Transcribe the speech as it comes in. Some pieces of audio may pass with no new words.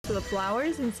to the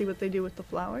flowers and see what they do with the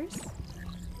flowers.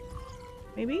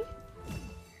 Maybe?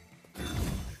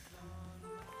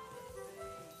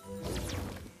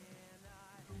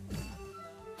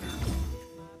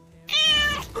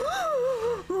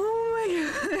 Oh my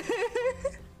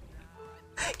god!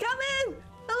 Come in!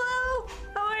 Hello!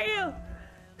 How are you?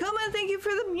 Come in, thank you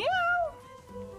for the meow!